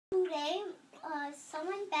today,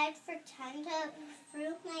 someone begged for 10 to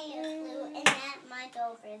fruit my flute, and that might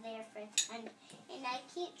over there for 10. And I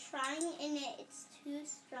keep trying, and it's too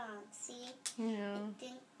strong. See? Yeah. It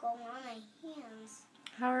didn't go on my hands.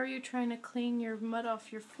 How are you trying to clean your mud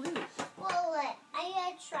off your flute? Well,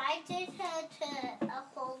 I tried to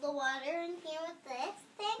hold the water in here with this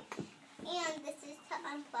thing, and this is to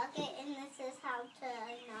unplug it, and this is how to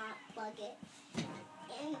not plug it.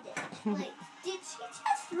 And, did she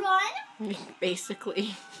just run?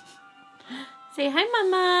 Basically. Say hi,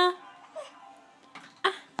 Mama.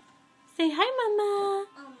 Say hi, Mama.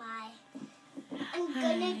 Oh, my. I'm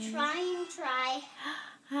gonna try.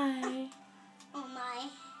 Hi. Oh, my.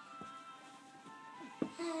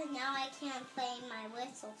 Now I can't play my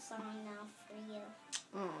whistle song now for you.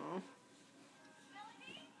 Aww.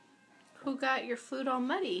 Who got your flute all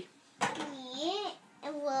muddy? Me?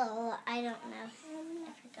 Well, I don't know.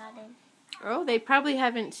 I forgot it. Oh, they probably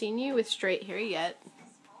haven't seen you with straight hair yet.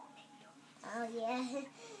 Oh, yeah.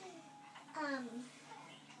 I'm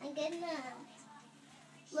gonna...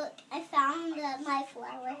 Look, I found my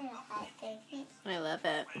flower hat thing. I love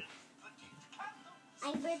it.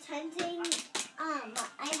 I'm pretending... I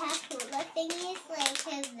have hula thingies like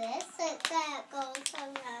this that goes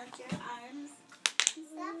around your arms and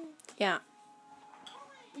stuff. Yeah.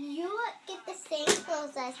 You get the same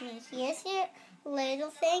clothes as me. Here's your little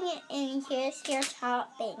thing, and here's your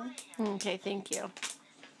top thing. Okay, thank you.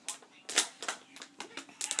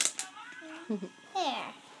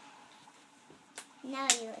 There. Now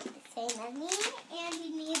you look the same as me, and you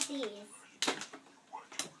need these.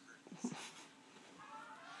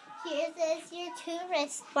 Here's your 2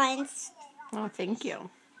 wristbands. Oh, thank you.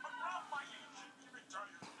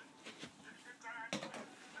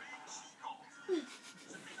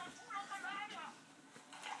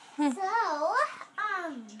 So,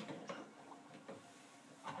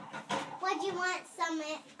 what do you want? Some,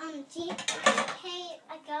 Hey,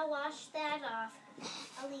 I gotta wash that off.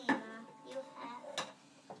 Alina, you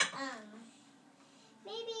have,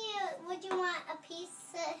 maybe, would you want a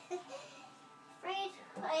piece, right?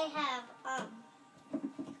 I have,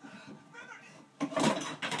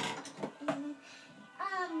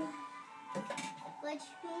 would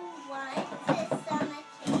you want some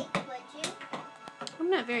cake, would you? I'm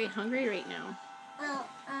not very hungry right now. Oh,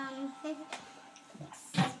 okay,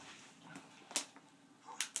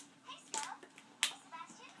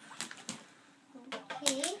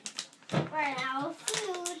 we're out of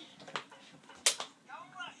food.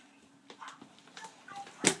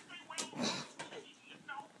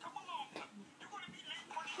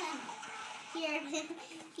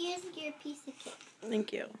 Here's your piece of cake.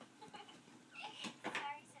 Thank you.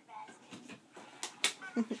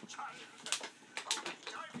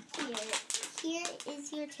 Here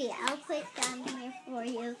is your tea. I'll put it down here for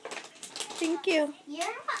you. Thank you. You're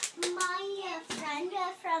my friend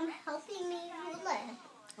from helping me hula.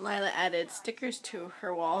 Lila added stickers to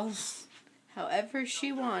her walls however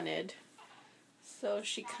she wanted. So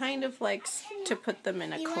she kind of likes to put them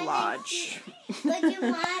in a collage. Would you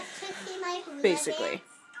want to see my hula Basically.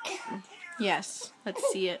 dance? Yes, let's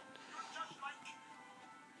see it.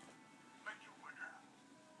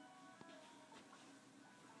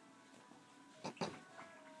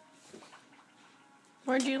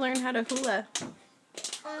 Where'd you learn how to hula? I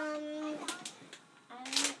don't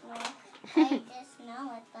know. I just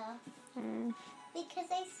know it though. Because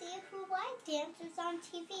I see Hawaii dancers on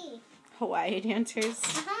TV. Hawaii dancers?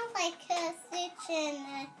 Like Stitch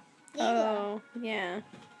and Lilo. Oh, yeah.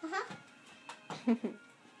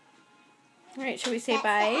 Alright, shall we say That's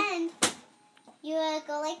bye? the end. You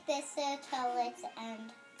go like this till it's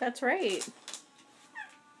end. That's right.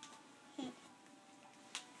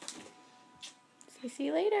 Say see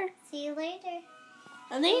you later. See you later.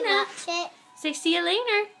 Alina, Watch it. say see you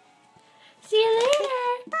later. See you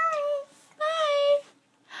later. Bye.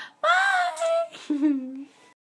 Bye. Bye.